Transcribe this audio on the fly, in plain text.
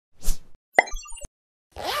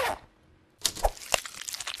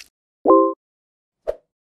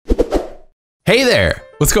Hey there!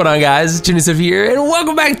 What's going on, guys? Jimmy here, and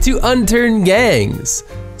welcome back to Unturned GangZ.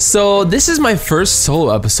 So this is my first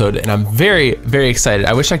solo episode, and I'm very, very excited.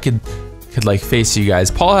 I wish I could like face you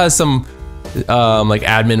guys. Paul has some like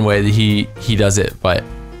admin way that he does it, but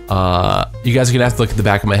you guys are gonna have to look at the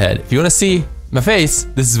back of my head. If you want to see my face,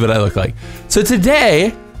 this is what I look like. So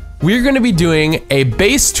today we're gonna be doing a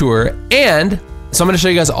base tour, and so I'm gonna show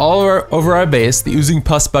you guys all over our base, the Oozing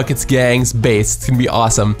Puss Buckets Gang's base. It's gonna be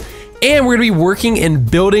awesome. And we're gonna be working and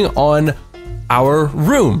building on our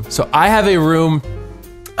room. So I have a room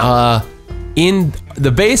in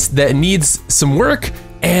the base that needs some work,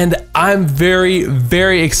 and I'm very,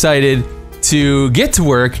 very excited to get to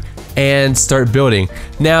work and start building.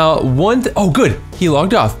 Now, oh good, he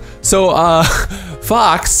logged off. So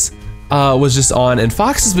Fox was just on, and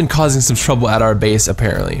Fox has been causing some trouble at our base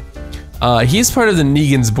apparently. He's part of the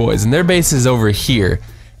Negan's boys, and their base is over here.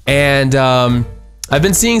 And I've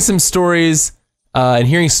been seeing some stories and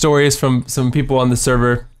hearing stories from some people on the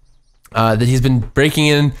server that he's been breaking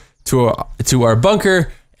in to our bunker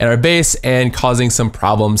and our base and causing some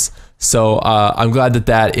problems. So I'm glad that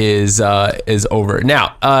that is over.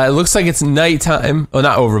 Now it looks like it's nighttime. Well,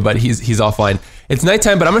 not over, but he's offline. It's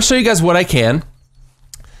nighttime, but I'm gonna show you guys what I can.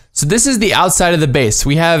 So this is the outside of the base.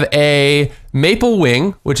 We have a maple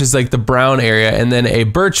wing, which is like the brown area, and then a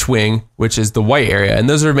birch wing, which is the white area. And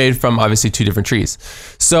those are made from obviously two different trees.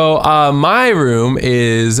 So my room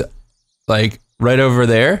is like right over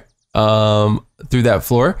there through that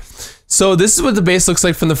floor. So this is what the base looks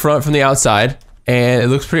like from the front, from the outside. And it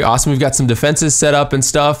looks pretty awesome. We've got some defenses set up and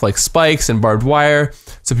stuff like spikes and barbed wire.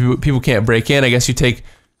 So people can't break in. I guess you take,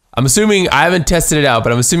 I'm assuming, I haven't tested it out,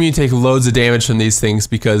 but I'm assuming you take loads of damage from these things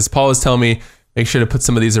because Paul was telling me make sure to put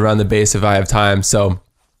some of these around the base if I have time. So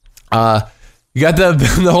you got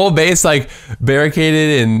the whole base like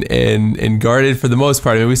barricaded and guarded for the most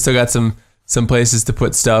part. I mean, we still got some places to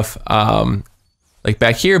put stuff like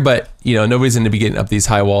back here, but you know, nobody's gonna be getting up these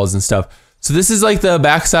high walls and stuff. So this is like the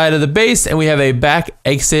back side of the base, and we have a back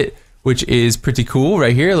exit, which is pretty cool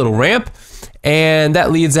right here, a little ramp. And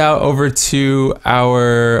that leads out over to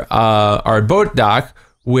our boat dock,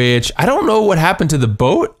 which I don't know what happened to the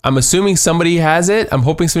boat. I'm assuming somebody has it. I'm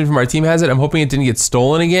hoping somebody from our team has it. I'm hoping it didn't get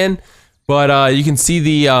stolen again. But you can see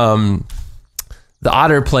the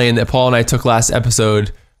otter plane that Paul and I took last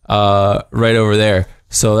episode right over there.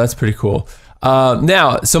 So that's pretty cool.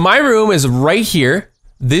 Now, so my room is right here.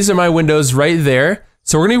 These are my windows right there.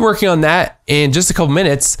 So we're gonna be working on that in just a couple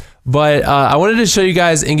minutes. But I wanted to show you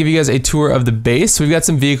guys and give you guys a tour of the base. We've got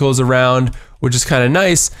some vehicles around, which is kind of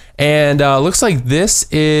nice. And looks like this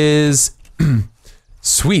is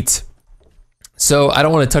sweet. So I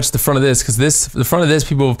don't want to touch the front of this because the front of this,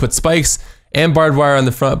 people have put spikes and barbed wire on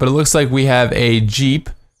the front. But it looks like we have a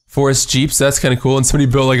Jeep, Forest Jeep. So that's kind of cool. And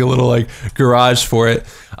somebody built like a little like garage for it.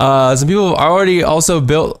 Some people have already also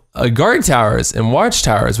built guard towers and watch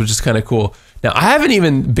towers, which is kind of cool. Now I haven't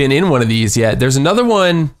even been in one of these yet. There's another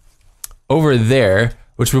one over there,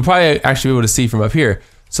 which we'll probably actually be able to see from up here.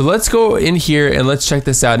 So let's go in here and let's check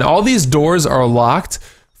this out. Now all these doors are locked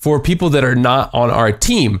for people that are not on our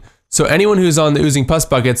team. So anyone who's on the Oozing Puss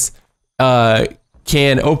Buckets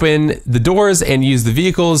can open the doors and use the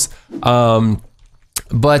vehicles.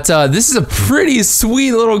 But this is a pretty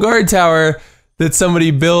sweet little guard tower that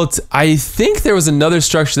somebody built. I think there was another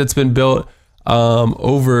structure that's been built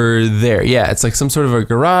over there. Yeah, it's like some sort of a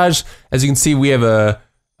garage. As you can see, we have a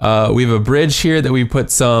bridge here that we put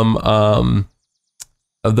some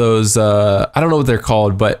of those, I don't know what they're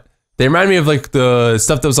called, but they remind me of like the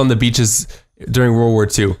stuff that was on the beaches during World War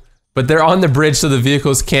II. But they're on the bridge so the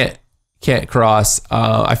vehicles can't cross.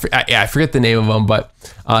 I forget the name of them, but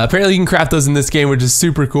apparently you can craft those in this game, which is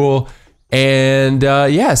super cool. And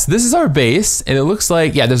yes, this is our base, and it looks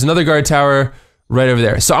like, yeah, there's another guard tower right over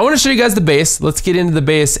there. So I want to show you guys the base. Let's get into the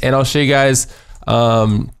base, and I'll show you guys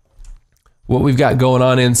what we've got going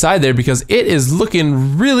on inside there because it is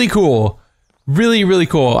looking really cool. Really, really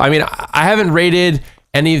cool. I mean, I haven't raided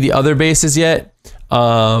any of the other bases yet.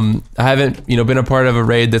 I haven't, you know, been a part of a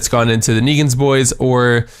raid that's gone into the Negan's boys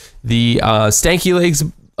or the Stanky Legs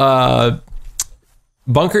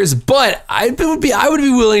bunkers, but I would be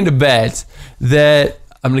willing to bet that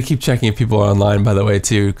I'm gonna keep checking if people are online, by the way,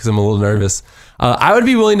 too, because I'm a little nervous. I would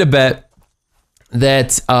be willing to bet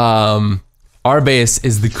that our base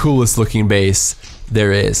is the coolest looking base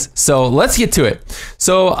there is. So let's get to it.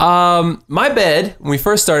 So my bed, when we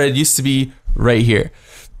first started, used to be right here.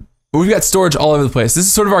 We've got storage all over the place. This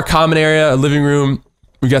is sort of our common area, a living room,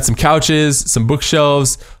 We got some couches, some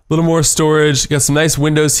bookshelves, a little more storage. Got some nice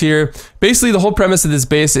windows here. Basically, the whole premise of this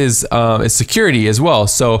base is security as well.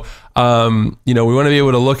 So, you know, we want to be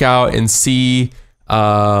able to look out and see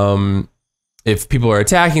if people are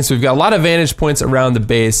attacking. So we've got a lot of vantage points around the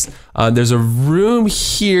base. There's a room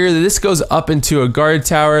here. This goes up into a guard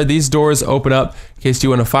tower. These doors open up in case you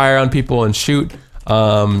want to fire on people and shoot.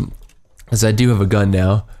 As I do have a gun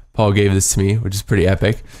now. Paul gave this to me, which is pretty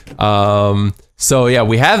epic. So yeah,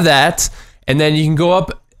 we have that. And then you can go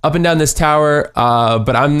up and down this tower,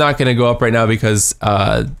 but I'm not gonna go up right now because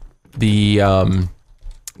the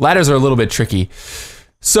ladders are a little bit tricky.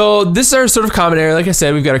 So this is our sort of common area. Like I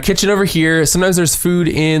said, we've got our kitchen over here. Sometimes there's food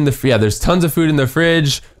in the, there's tons of food in the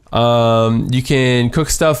fridge. You can cook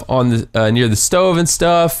stuff on the near the stove and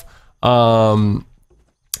stuff.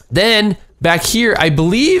 Then back here, I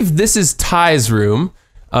believe this is Ty's room.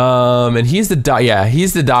 And he's the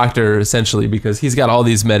doctor essentially, because he's got all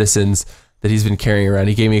these medicines that he's been carrying around.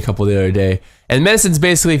 He gave me a couple the other day. And medicines,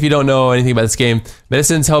 basically, if you don't know anything about this game,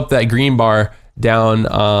 medicines help that green bar down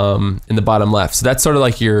in the bottom left. So that's sort of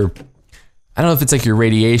like your, I don't know if it's like your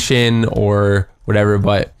radiation or whatever,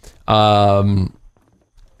 but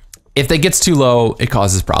if that gets too low, it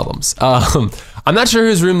causes problems. I'm not sure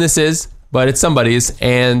whose room this is, but it's somebody's,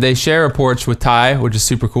 and they share a porch with Ty, which is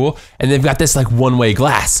super cool. And they've got this like one-way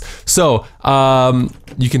glass. So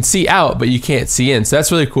you can see out, but you can't see in. So that's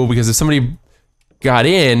really cool, because if somebody got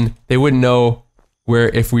in, they wouldn't know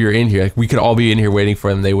if we were in here. Like, we could all be in here waiting for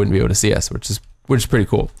them. They wouldn't be able to see us, which is pretty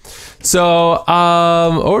cool. So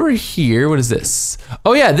over here, what is this?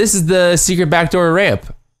 Oh yeah, this is the secret backdoor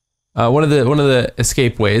ramp. One of the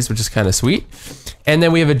escape ways, which is kind of sweet. And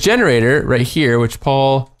then we have a generator right here, which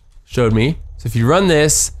Paul showed me. So if you run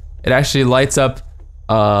this, it actually lights up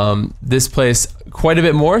this place quite a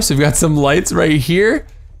bit more. So we've got some lights right here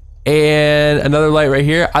and another light right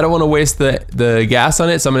here. I don't want to waste the gas on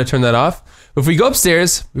it, so I'm going to turn that off. If we go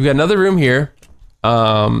upstairs, we've got another room here,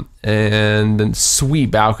 and then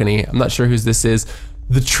sweet balcony. I'm not sure whose this is.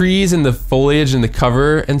 The trees and the foliage and the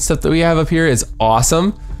cover and stuff that we have up here is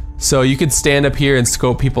awesome. So you could stand up here and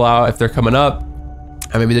scope people out if they're coming up.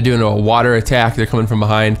 Or maybe they're doing a water attack, they're coming from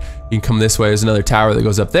behind. You can come this way, there's another tower that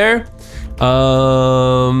goes up there.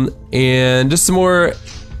 And just some more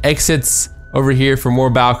exits over here for more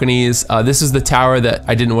balconies. This is the tower that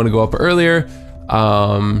I didn't want to go up earlier.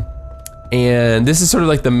 And this is sort of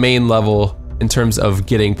like the main level in terms of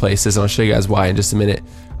getting places. I'll show you guys why in just a minute.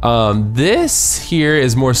 This here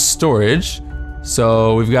is more storage.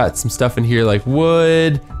 So we've got some stuff in here like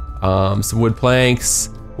wood, some wood planks,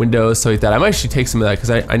 windows, so like that. I might actually take some of that because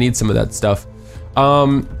I need some of that stuff.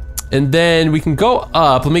 And then we can go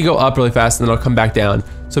up. Let me go up really fast and then I'll come back down.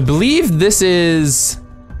 So I believe this is,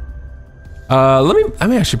 I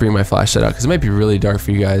may actually bring my flashlight out because it might be really dark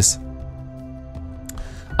for you guys.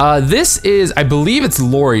 This is, I believe it's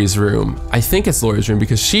Lori's room. I think it's Lori's room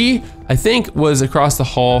because she, I think, was across the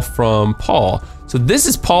hall from Paul. So this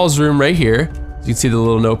is Paul's room right here. You can see the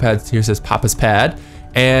little notepad here says Papa's pad.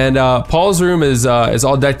 And Paul's room is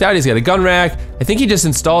all decked out. He's got a gun rack. I think he just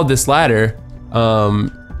installed this ladder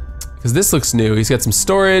because this looks new. He's got some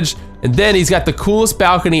storage, and then he's got the coolest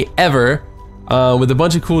balcony ever with a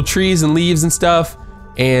bunch of cool trees and leaves and stuff,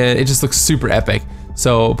 and it just looks super epic.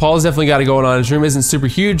 So Paul's definitely got it going on. His room isn't super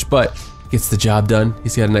huge, but gets the job done.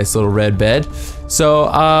 He's got a nice little red bed. So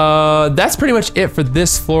that's pretty much it for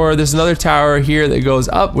this floor. There's another tower here that goes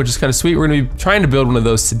up, which is kind of sweet. We're gonna be trying to build one of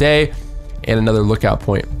those today, and another lookout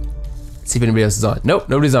point. Let's see if anybody else is on. Nope,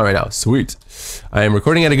 nobody's on right now. Sweet. I am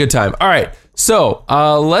recording at a good time. All right, so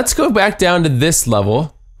let's go back down to this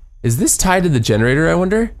level. Is this tied to the generator, I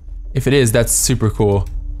wonder? If it is, that's super cool.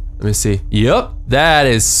 Let me see. Yep, that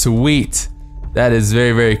is sweet. That is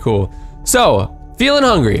very, very cool. So, feeling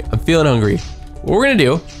hungry. I'm feeling hungry. What we're gonna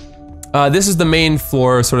do, this is the main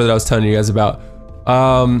floor sort of that I was telling you guys about.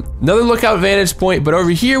 Another lookout vantage point, but over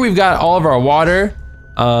here we've got all of our water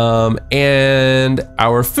and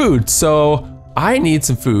our food. So I need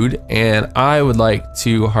some food and I would like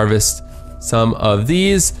to harvest some of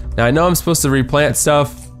these. Now I know I'm supposed to replant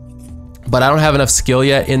stuff, but I don't have enough skill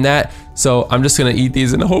yet in that. So I'm just gonna eat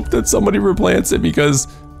these and hope that somebody replants it because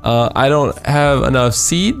I don't have enough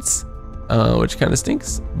seeds, which kind of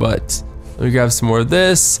stinks, but let me grab some more of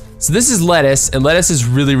this. So this is lettuce, and lettuce is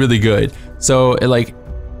really, really good. So it like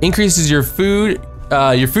increases your food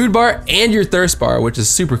bar and your thirst bar, which is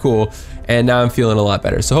super cool. And now I'm feeling a lot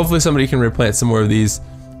better. So hopefully somebody can replant some more of these.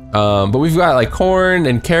 But we've got like corn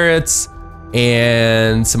and carrots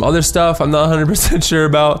and some other stuff I'm not 100% sure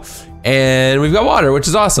about. And we've got water, which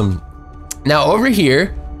is awesome. Now over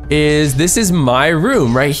here is this is my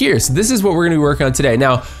room right here. So this is what we're gonna be working on today.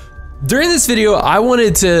 Now, during this video, I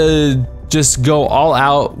wanted to just go all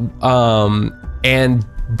out and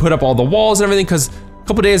put up all the walls and everything, because a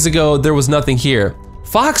couple days ago there was nothing here.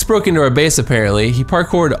 Fox broke into our base apparently. He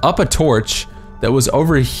parkoured up a torch that was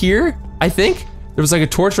over here, I think. There was like a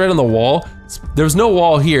torch right on the wall. There was no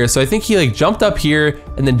wall here, so I think he like jumped up here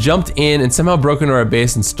and then jumped in and somehow broke into our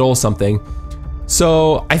base and stole something.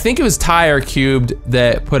 So I think it was Ty, our cubed,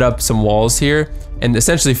 that put up some walls here and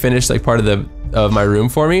essentially finished like part of my room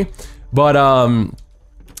for me. But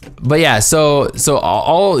yeah, so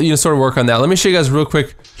I'll sort of work on that. Let me show you guys real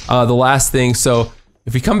quick the last thing. So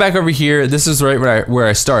if we come back over here, this is right where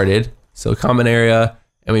I started. So common area,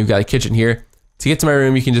 and we've got a kitchen here. To get to my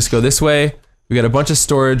room, you can just go this way. We got a bunch of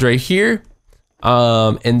storage right here.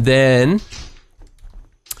 And then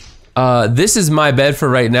this is my bed for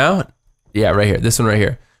right now. Yeah, right here, this one right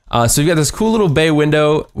here. So you've got this cool little bay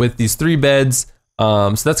window with these 3 beds.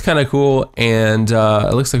 So that's kind of cool. And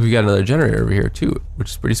it looks like we got another generator over here too, which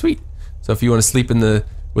is pretty sweet. So if you want to sleep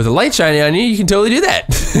with a light shining on you, you can totally do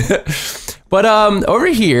that. But over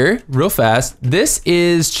here, real fast, this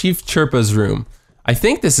is ChiefChirpa's room. I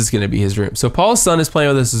think this is gonna be his room. So Paul's son is playing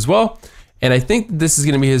with us as well. And I think this is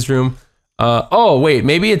gonna be his room. Oh wait,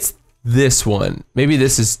 maybe it's this one. Maybe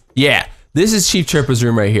this is, yeah, this is ChiefChirpa's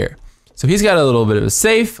room right here. So he's got a little bit of a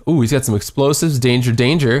safe. Ooh, he's got some explosives,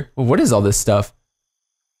 danger. Well, what is all this stuff?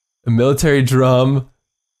 A military drum,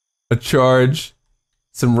 a charge,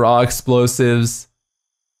 some raw explosives,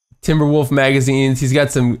 Timberwolf magazines. He's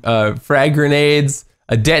got some frag grenades,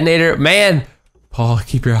 a detonator. Man, Paul,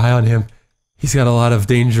 keep your eye on him. He's got a lot of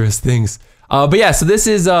dangerous things. But yeah, so this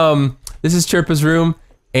is Chirpa's room,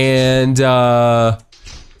 and so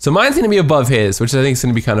mine's gonna be above his, which I think is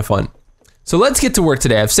gonna be kind of fun. So let's get to work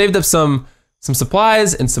today. I've saved up some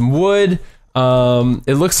supplies and some wood.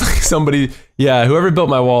 It looks like somebody, yeah, whoever built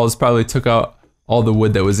my walls probably took out all the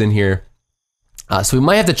wood that was in here. So we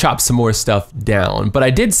might have to chop some more stuff down, but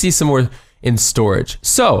I did see some more in storage.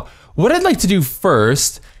 So what I'd like to do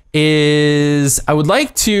first is I would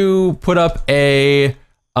like to put up a,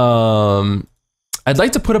 I'd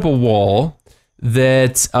like to put up a wall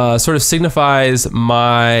that sort of signifies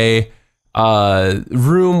my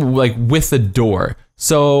room, like with the door.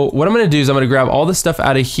 So what I'm gonna do is I'm gonna grab all the stuff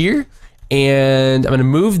out of here, and I'm gonna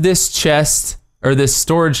move this chest or this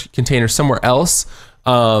storage container somewhere else,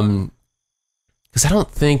 because I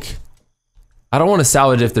don't want to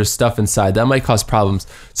salvage if there's stuff inside. That might cause problems.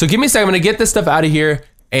 So give me a second. I'm gonna get this stuff out of here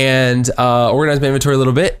and organize my inventory a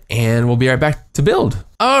little bit, and we'll be right back to build.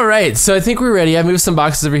 All right, so I think we're ready. I moved some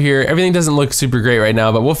boxes over here. Everything doesn't look super great right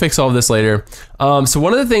now, but we'll fix all of this later. So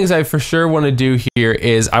one of the things I for sure want to do here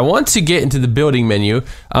is I want to get into the building menu,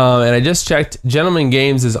 and I just checked. Gentleman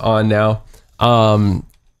Games is on now.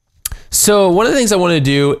 So one of the things I want to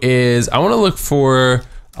do is I want to look for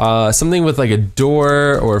something with like a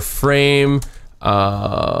door or a frame.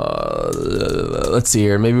 Let's see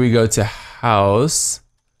here. Maybe we go to house.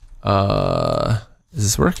 Is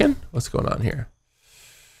this working? What's going on here?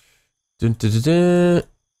 Dun, dun, dun, dun.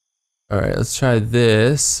 All right, let's try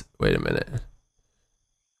this. Wait a minute.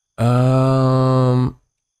 Hide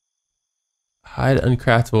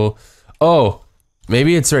uncraftable. Oh,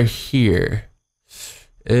 maybe it's right here.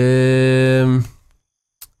 Able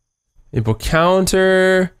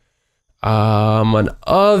counter. An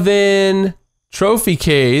oven. Trophy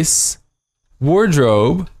case.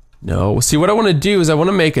 Wardrobe. No. See, what I want to do is I want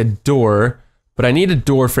to make a door, but I need a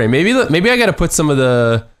door frame. Maybe I got to put some of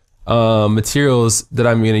the materials that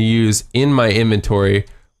I'm going to use in my inventory.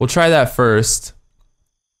 We'll try that first.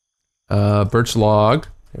 Birch log.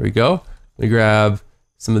 There we go. Let me grab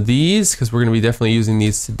some of these because we're going to be definitely using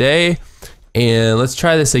these today. And let's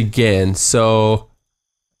try this again. So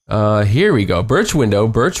here we go. Birch window,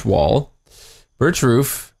 birch wall, birch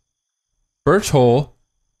roof, birch hole,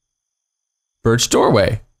 birch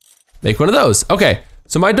doorway. Make one of those. Okay,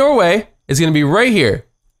 so my doorway is gonna be right here.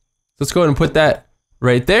 Let's go ahead and put that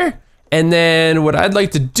right there. And then what I'd like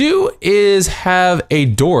to do is have a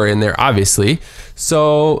door in there, obviously.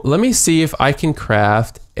 So let me see if I can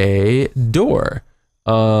craft a door.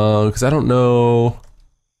 Because I don't know.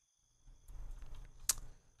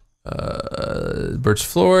 Birch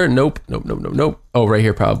floor, nope. Oh, right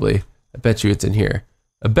here probably. I bet you it's in here.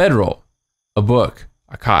 A bedroll, a book,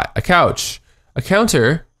 a cot, a couch, a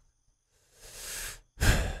counter.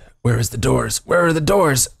 Where is the doors? Where are the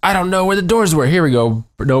doors? I don't know where the doors were. Here we go.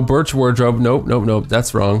 No, birch wardrobe. Nope.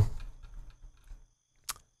 That's wrong.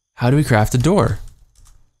 How do we craft a door?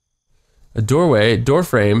 A doorway, door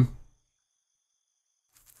frame.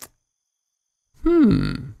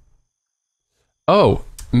 Oh,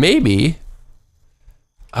 maybe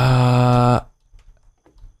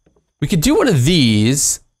we could do one of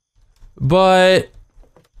these, but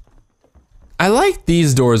I like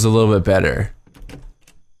these doors a little bit better.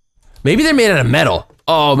 Maybe they're made out of metal.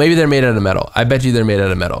 Oh, maybe they're made out of metal. I bet you they're made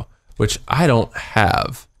out of metal, which I don't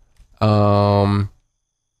have.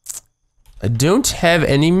 I don't have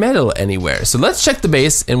any metal anywhere. So let's check the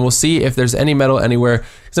base and we'll see if there's any metal anywhere.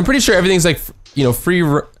 Because I'm pretty sure everything's like, you know, free,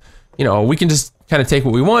 you know, we can just kind of take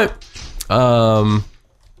what we want and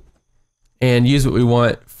use what we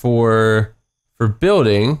want for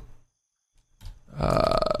building,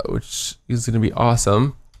 which is going to be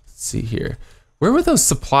awesome. Let's see here. Where were those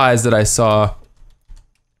supplies that I saw?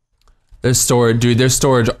 There's storage, dude. There's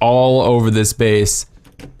storage all over this base.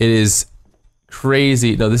 It is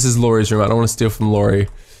crazy. No, this is Lori's room. I don't want to steal from Lori.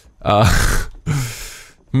 Let's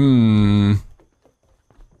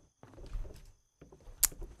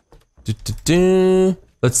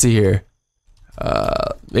see here.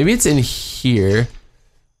 Maybe it's in here.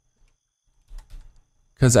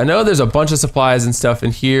 Because I know there's a bunch of supplies and stuff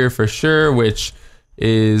in here for sure, which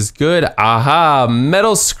is good. Aha,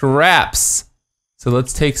 metal scraps. So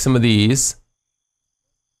let's take some of these.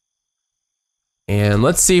 And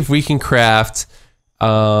let's see if we can craft,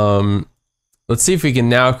 let's see if we can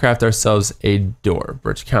now craft ourselves a door.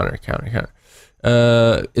 Birch counter.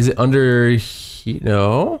 Is it under here?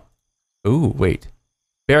 No. Ooh, wait.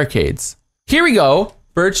 Barricades. Here we go.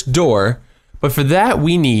 Birch door. But for that,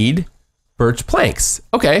 we need birch planks.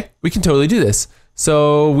 Okay, we can totally do this.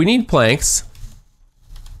 So we need planks.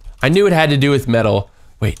 I knew it had to do with metal.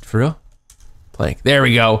 Wait, for real? Plank. There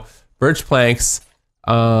we go. Birch planks.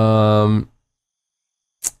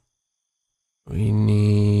 We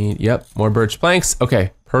need, yep, more birch planks.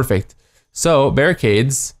 Okay, perfect. So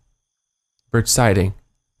barricades, birch siding.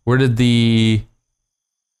 Where did the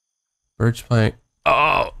birch plank?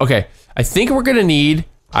 Oh, okay. I think we're gonna need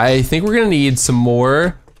some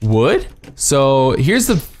more wood. So here's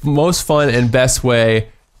the most fun and best way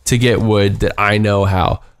to get wood that I know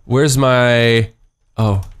how. Where's my,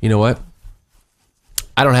 oh, you know what?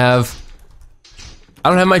 I don't have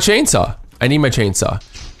my chainsaw. I need my chainsaw.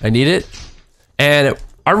 I need it. And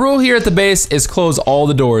our rule here at the base is close all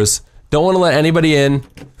the doors. Don't want to let anybody in.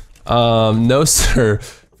 No sir,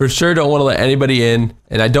 for sure don't want to let anybody in,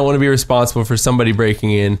 and I don't want to be responsible for somebody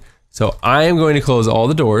breaking in. So I am going to close all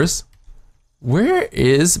the doors. Where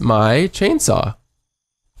is my chainsaw?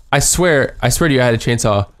 I swear to you I had a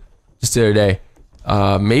chainsaw just the other day.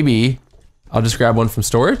 Maybe I'll just grab one from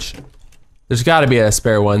storage. There's got to be a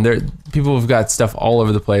spare one. People have got stuff all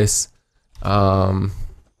over the place.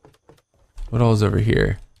 What all is over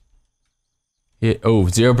here? Yeah, oh,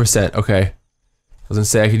 0%. Okay. I was gonna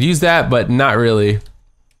say I could use that, but not really.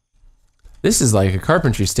 This is like a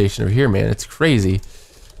carpentry station over here, man. It's crazy.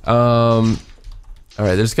 All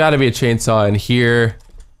right, there's got to be a chainsaw in here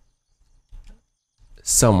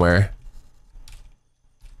somewhere.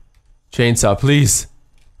 Chainsaw, please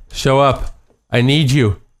show up. I need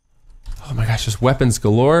you. Oh my gosh, there's weapons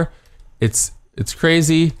galore. It's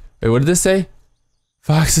crazy. Wait, what did this say?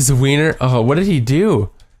 Fox is a wiener. Oh, what did he do?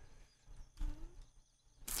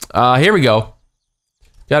 Here we go.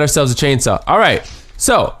 Got ourselves a chainsaw. All right,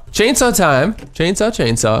 so chainsaw time.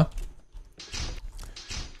 Chainsaw.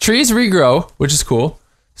 Trees regrow, which is cool.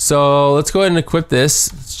 So let's go ahead and equip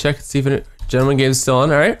this. Let's check and see if it, Gentleman Game is still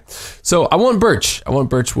on. All right. So I want birch. I want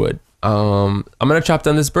birch wood. I'm gonna chop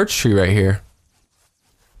down this birch tree right here.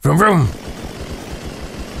 Vroom vroom.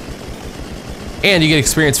 And you get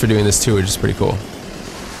experience for doing this too, which is pretty cool.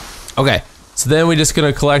 Okay, so then we're just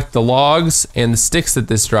gonna collect the logs and the sticks that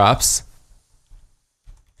this drops.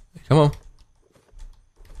 Come on.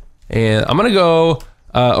 And I'm gonna go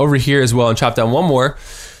over here as well and chop down one more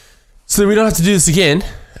so that we don't have to do this again.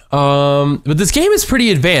 But this game is pretty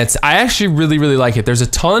advanced. I actually really like it. There's a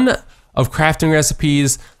ton of crafting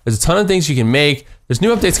recipes. There's a ton of things you can make. There's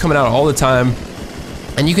new updates coming out all the time.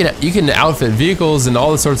 And you can outfit vehicles and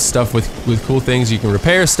all the sorts of stuff with cool things. You can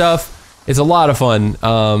repair stuff. It's a lot of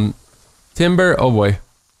fun. Timber, oh boy,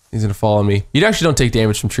 he's gonna fall on me. You actually don't take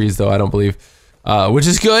damage from trees though, I don't believe, which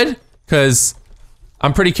is good because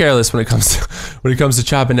I'm pretty careless when it comes to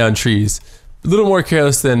chopping down trees. A little more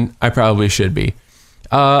careless than I probably should be.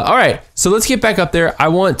 All right, so let's get back up there. I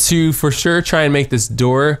want to for sure try and make this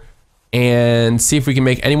door and see if we can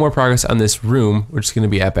make any more progress on this room, which is going to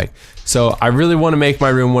be epic. So I really want to make my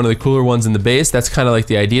room one of the cooler ones in the base. That's kind of like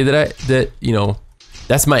the idea that you know,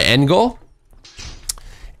 that's my end goal.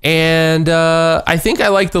 And I think I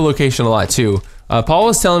like the location a lot too. Paul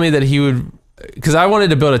was telling me that he would, because I wanted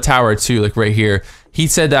to build a tower too, like right here. he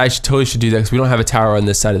said that I totally should do that because we don't have a tower on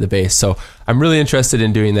this side of the base. So I'm really interested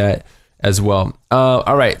in doing that as well.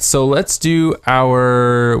 All right, so let's do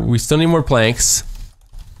our, we still need more planks.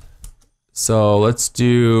 So let's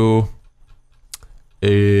do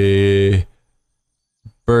a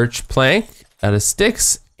birch plank out of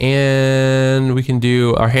sticks, and we can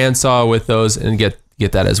do our handsaw with those and get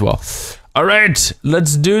that as well. All right,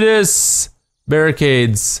 let's do this.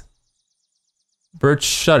 Barricades. Birch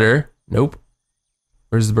shutter. Nope.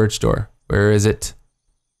 Where's the birch door? Where is it?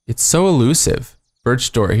 It's so elusive.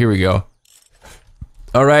 Birch door. Here we go.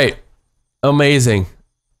 All right. Amazing.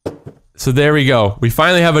 So there we go. We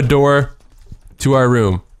finally have a door to our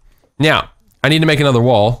room. Now, I need to make another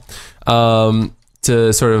wall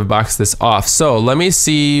to sort of box this off. So let me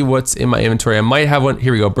see what's in my inventory. I might have one.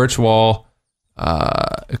 Here we go. Birch wall.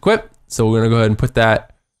 Equip. So we're going to go ahead and put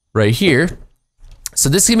that right here. So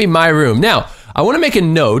this is going to be my room. Now, I want to make a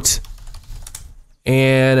note.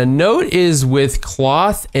 And a note is with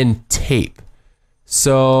cloth and tape.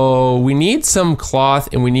 So we need some cloth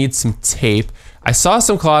and we need some tape. I saw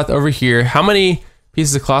some cloth over here. How many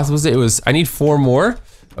pieces of cloth was it? It was, I need 4 more.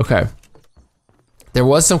 Okay. There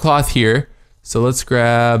was some cloth here. So let's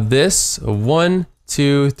grab this. 1,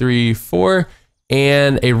 2, 3, 4.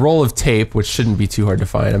 And a roll of tape, which shouldn't be too hard to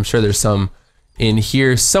find. I'm sure there's some in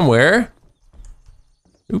here somewhere.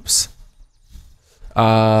 Oops.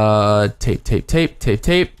 Tape, tape, tape, tape,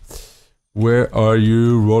 tape. Where are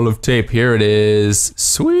you? Roll of tape. Here it is.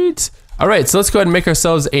 Sweet. All right, so let's go ahead and make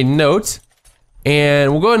ourselves a note.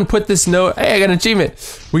 And we'll go ahead and put this note. Hey, I got an achievement.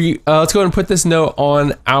 Let's go ahead and put this note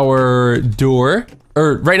on our door,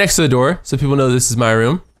 or right next to the door, so people know this is my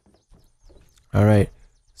room. All right,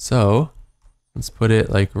 so let's put it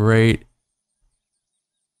like right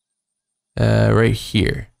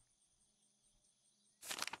here.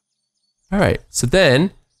 All right, so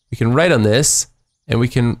then we can write on this, and we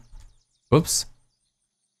can. Whoops.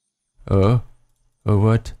 Oh,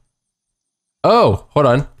 what? Oh, hold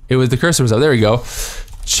on. It was the cursor was up. There we go.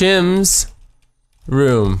 Chim's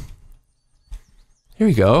room. Here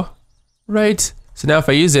we go. Right. So now if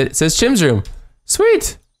I use it, it says Chim's room.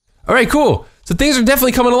 Sweet. All right, cool. So things are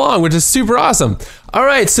definitely coming along, which is super awesome. All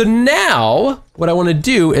right, so now what I want to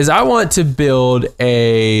do is I want to build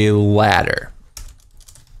a ladder.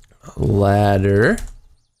 Ladder.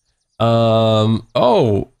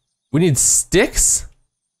 Oh, we need sticks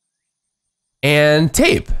and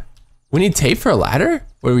tape. We need tape for a ladder?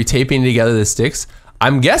 What, are we taping together the sticks?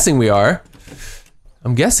 I'm guessing we are.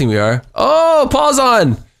 I'm guessing we are. Oh, Paul's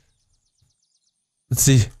on. Let's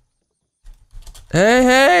see. Hey,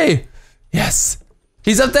 hey. Yes.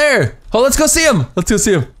 He's up there. Oh, let's go see him. Let's go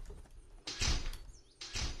see him.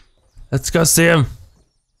 Let's go see him.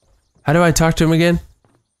 How do I talk to him again?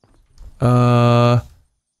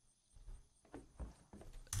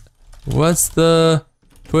 What's the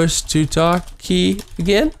push to talk key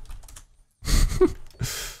again?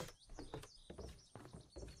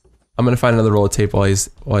 I'm gonna find another roll of tape while he's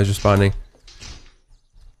responding.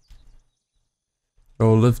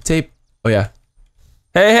 Roll of tape. Oh yeah.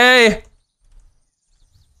 Hey, hey! Let's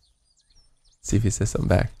see if he says something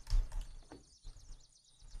back.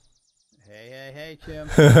 Hey, Chim.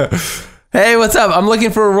 Hey, what's up? I'm looking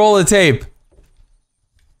for a roll of tape.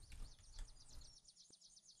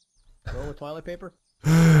 Roll of toilet paper?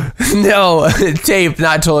 No, tape,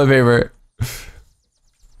 not toilet paper.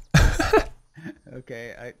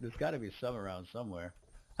 Okay, there's got to be some around somewhere.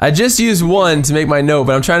 I just used one to make my note,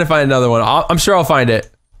 but I'm trying to find another one. I'm sure I'll find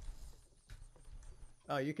it.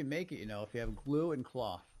 Oh, you can make it, you know, if you have glue and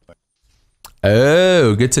cloth.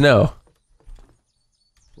 Oh, good to know.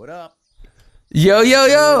 What up? Yo, yo,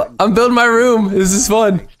 yo! I'm building my room. This is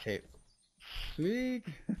fun. Tape. Sweet.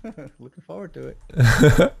 Looking forward to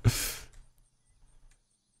it.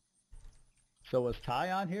 So was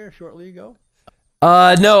Ty on here shortly ago?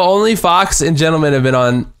 No, only Fox and Gentleman have been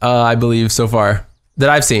on, I believe, so far that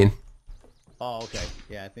I've seen. Oh, okay.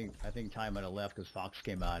 Yeah, I think Ty might have left because Fox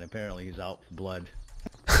came out. Apparently, he's out for blood.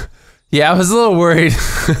 Yeah, I was a little worried.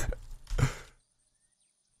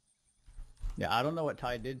 Yeah, I don't know what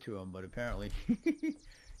Ty did to him, but apparently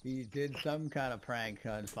he did some kind of prank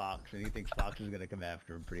on Fox, and he thinks Fox is gonna come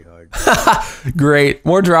after him pretty hard. Great,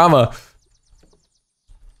 more drama.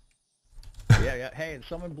 Yeah. Hey, and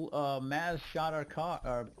someone, Maz shot our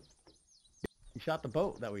car. He shot the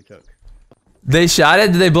boat that we took. They shot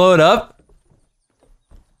it? Did they blow it up?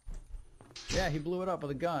 Yeah, he blew it up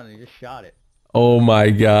with a gun. And he just shot it. Oh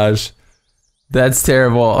my gosh, that's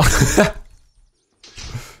terrible.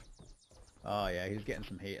 Oh yeah, he's getting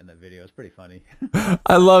some hate in the video. It's pretty funny.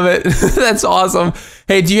 I love it. That's awesome.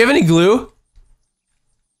 Hey, do you have any glue?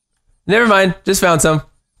 Never mind. Just found some.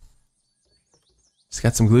 Just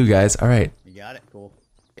got some glue, guys. All right. You got it. Cool.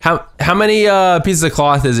 How many pieces of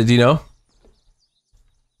cloth is it? Do you know?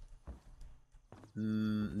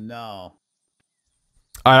 No.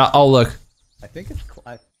 All right, I'll look. I think it's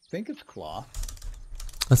cloth.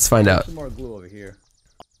 Let's find out. Some more glue over here.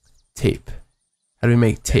 Tape. How do we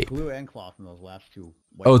make tape? Glue and cloth in those last two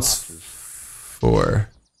white It's boxes. 4.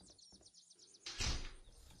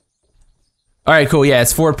 All right, cool. Yeah,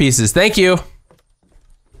 it's 4 pieces. Thank you.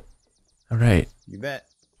 All right. You bet.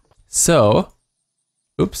 So,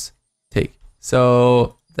 oops, take.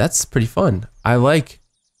 So that's pretty fun. I like,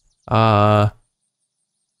 here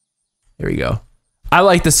we go. I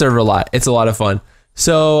like the server a lot. It's a lot of fun.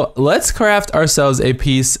 So let's craft ourselves a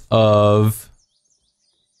piece of,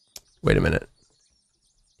 wait a minute.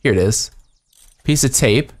 Here it is. Piece of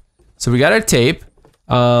tape. So we got our tape.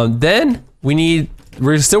 Then we're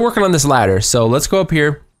still working on this ladder. So let's go up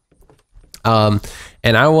here. And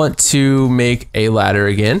I want to make a ladder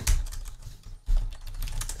again.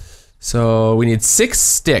 So we need 6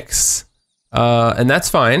 sticks, and that's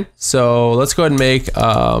fine. So let's go ahead and make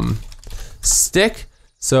stick.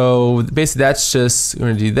 So basically that's just, we're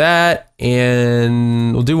gonna do that,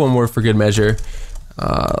 and we'll do one more for good measure.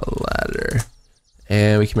 Ladder.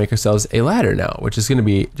 And we can make ourselves a ladder now, which is gonna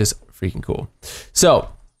be just freaking cool. So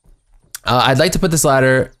I'd like to put this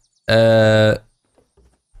ladder, I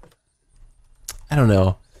don't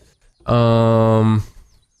know.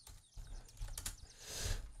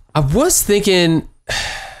 I was thinking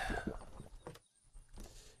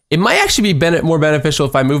it might actually be more beneficial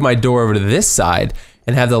if I move my door over to this side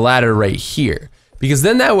and have the ladder right here. Because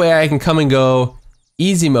then that way I can come and go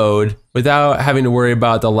easy mode without having to worry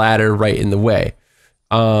about the ladder right in the way.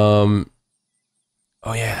 Oh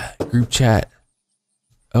yeah, group chat.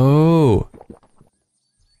 Oh,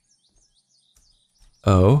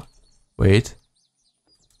 wait.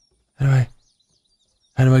 How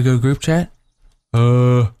do I go group chat?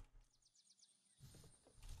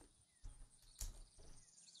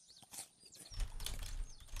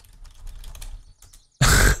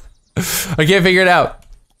 I can't figure it out.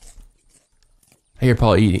 I hear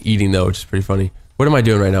Paul eating though, which is pretty funny. What am I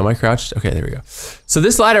doing right now? Am I crouched? Okay, there we go. So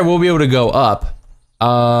this ladder will be able to go up.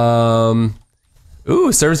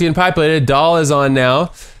 Ooh, server's getting populated. Doll is on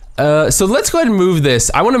now. So let's go ahead and move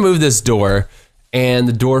this. I want to move this door and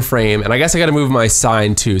the door frame, and I guess I got to move my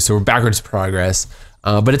sign too. So we're backwards progress,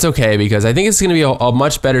 but it's okay because I think it's going to be a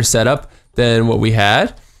much better setup than what we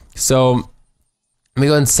had. So let me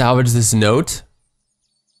go ahead and salvage this note.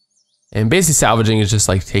 And basically salvaging is just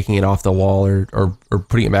like taking it off the wall or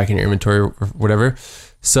putting it back in your inventory or whatever.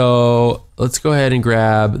 So let's go ahead and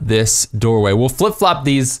grab this doorway. We'll flip-flop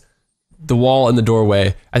the wall and the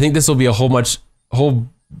doorway. I think this will be a bunch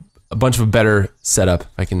of a better setup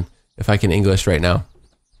if I can English right now.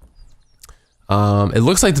 It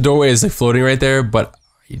looks like the doorway is like floating right there, but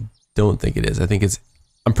I don't think it is. I'm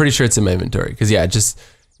pretty sure it's in my inventory because yeah, it just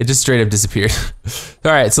straight up disappeared.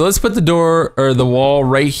 All right, so let's put the door or the wall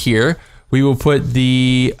right here. We will put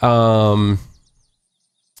the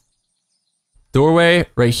doorway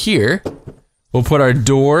right here. We'll put our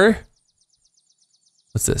door.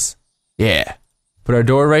 What's this? Yeah, put our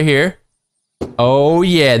door right here. Oh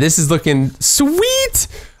yeah, this is looking sweet.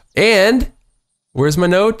 And where's my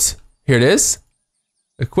note? Here it is.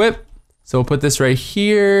 Equip. So we'll put this right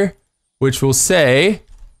here, which will say.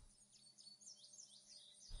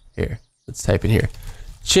 Here, let's type in here.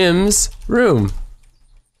 Chim's room.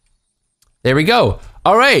 There we go.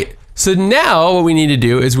 All right, so now what we need to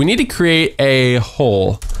do is we need to create a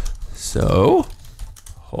hole. So,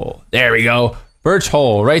 hole, there we go. Birch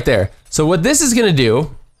hole right there. So what this is gonna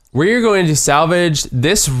do, we're going to salvage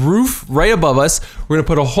this roof right above us. We're gonna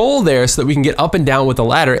put a hole there so that we can get up and down with the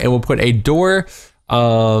ladder, and we'll put a door,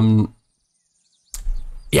 yeah,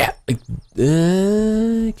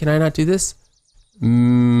 can I not do this?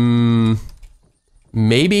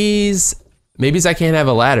 Maybe's I can't have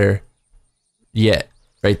a ladder yet,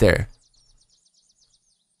 right there.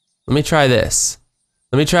 Let me try this.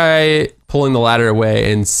 Let me try pulling the ladder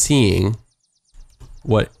away and seeing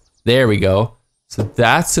what, there we go. So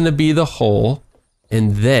that's gonna be the hole,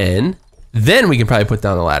 and then we can probably put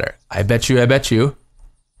down the ladder. I bet you.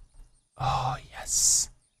 Oh, yes.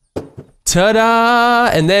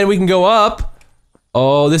 Ta-da! And then we can go up.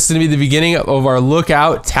 Oh, this is gonna be the beginning of our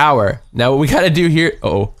lookout tower. Now what we gotta do here,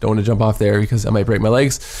 oh, don't wanna jump off there because I might break my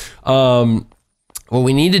legs. What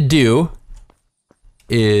we need to do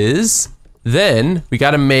is then we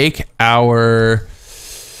gotta make our,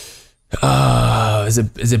 is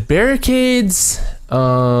it barricades?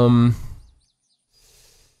 There's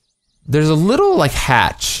a little like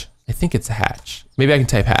hatch, I think it's a hatch. Maybe I can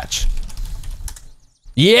type hatch.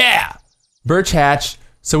 Yeah! Birch hatch.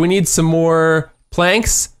 So we need some more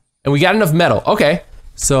planks, and we got enough metal. Okay,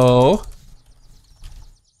 so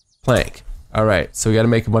plank. All right, so we got to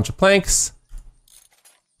make a bunch of planks.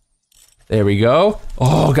 There we go.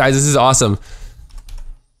 Oh, guys, this is awesome.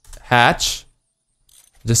 Hatch,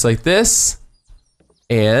 just like this,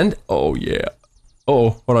 and oh yeah.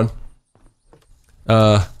 Oh, hold on.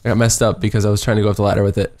 I got messed up because I was trying to go up the ladder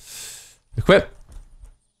with it. Equip.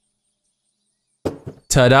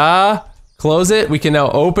 Ta-da! Close it. We can now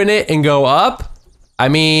open it and go up. I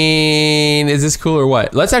mean, is this cool or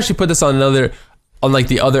what? Let's actually put this on like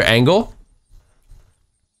the other angle.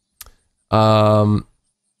 So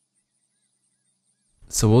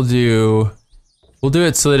we'll do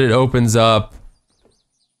it so that it opens up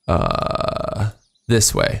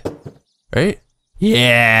this way, right?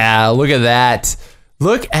 Yeah, look at that.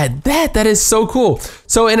 Look at that. That is so cool.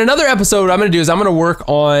 So in another episode, what I'm gonna do is I'm gonna work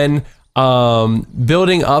on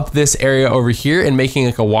building up this area over here and making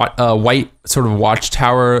like a white sort of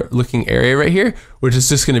watchtower looking area right here, which is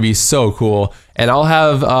just gonna be so cool. And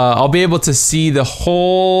I'll be able to see the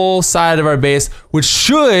whole side of our base, which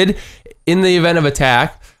should, in the event of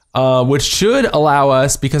attack, which should allow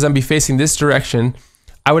us, because I'm be facing this direction,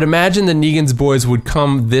 I would imagine the Negan's boys would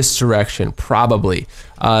come this direction, probably.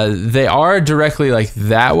 They are directly like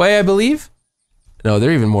that way, I believe. No,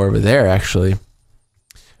 they're even more over there, actually.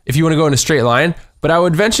 If you want to go in a straight line, but I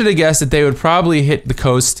would venture to guess that they would probably hit the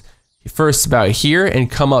coast first about here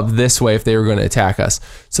and come up this way if they were going to attack us.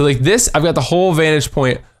 So like this, I've got the whole vantage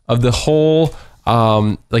point of the whole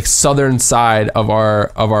like southern side of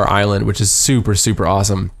our island, which is super, super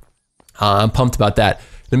awesome. I'm pumped about that.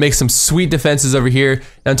 To make some sweet defenses over here.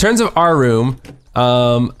 Now in terms of our room,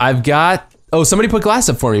 I've got, oh, somebody put glass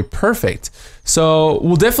up for me, perfect. So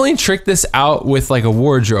we'll definitely trick this out with like a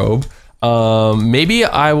wardrobe. Maybe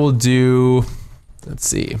I will do, let's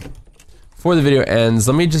see, before the video ends,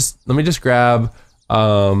 let me just grab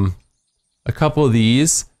a couple of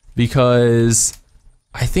these, because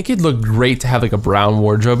I think it'd look great to have like a brown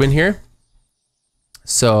wardrobe in here.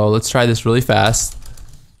 So let's try this really fast.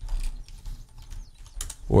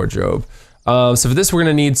 Wardrobe. So for this, we're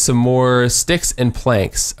gonna need some more sticks and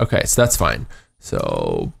planks. Okay, so that's fine.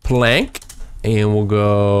 So plank, and we'll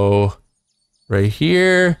go right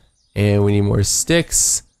here, and we need more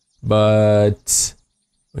sticks, but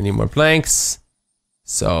we need more planks.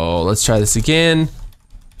 So let's try this again.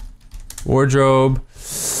 Wardrobe.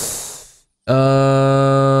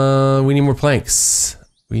 We need more planks.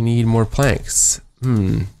 We need more planks.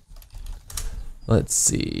 Let's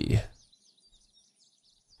see.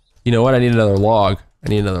 You know what? I need another log. I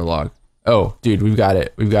need another log. Oh, dude, we've got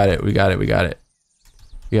it. We've got it. We got it. We got it.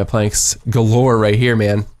 We got planks galore right here,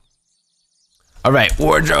 man. All right,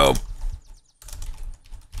 wardrobe.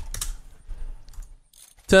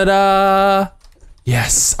 Ta-da!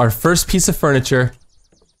 Yes, our first piece of furniture.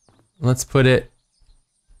 Let's put it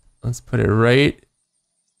right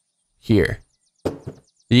here.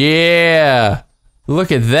 Yeah!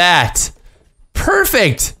 Look at that.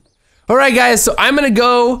 Perfect! All right, guys, so I'm gonna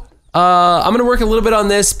go, I'm gonna work a little bit on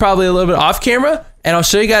this, probably a little bit off camera, and I'll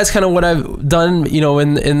show you guys kind of what I've done, you know,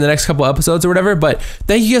 in the next couple episodes or whatever. But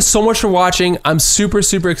thank you guys so much for watching. I'm super,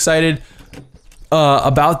 super excited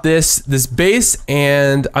about this base,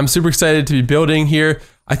 and I'm super excited to be building here.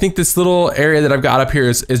 I think this little area that I've got up here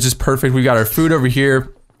is just perfect. We've got our food over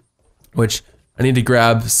here, which I need to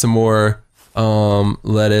grab some more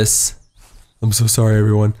lettuce. I'm so sorry,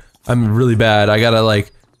 everyone. I'm really bad. I gotta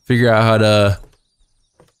like figure out how to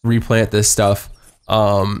replant this stuff.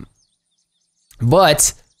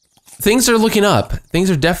 But things are looking up.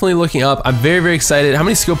 Things are definitely looking up. I'm very, very excited. How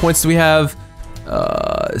many skill points do we have?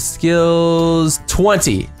 Skills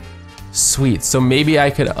 20. Sweet. So maybe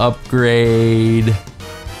I could upgrade.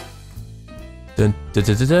 Dun, dun,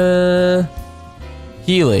 dun, dun, dun.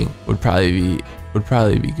 Healing would probably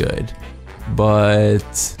be good.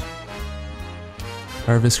 But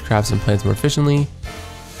harvest crops and plants more efficiently.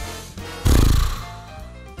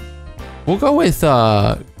 We'll go with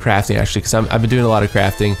crafting actually, because I've been doing a lot of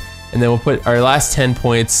crafting, and then we'll put our last 10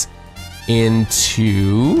 points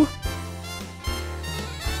into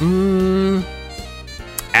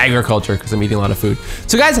agriculture, because I'm eating a lot of food.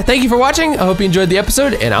 So guys, thank you for watching. I hope you enjoyed the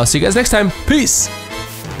episode, and I'll see you guys next time. Peace.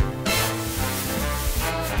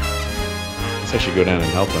 I should go down and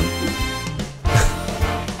help them.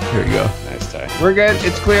 Here we go. Nice tie. We're good.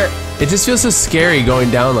 It's clear. It just feels so scary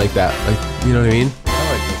going down like that. Like, you know what I mean?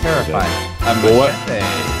 Oh, it's terrifying. Well, what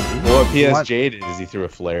PSJ did is he threw a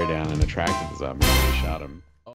flare down and attracted the zombie and he shot him.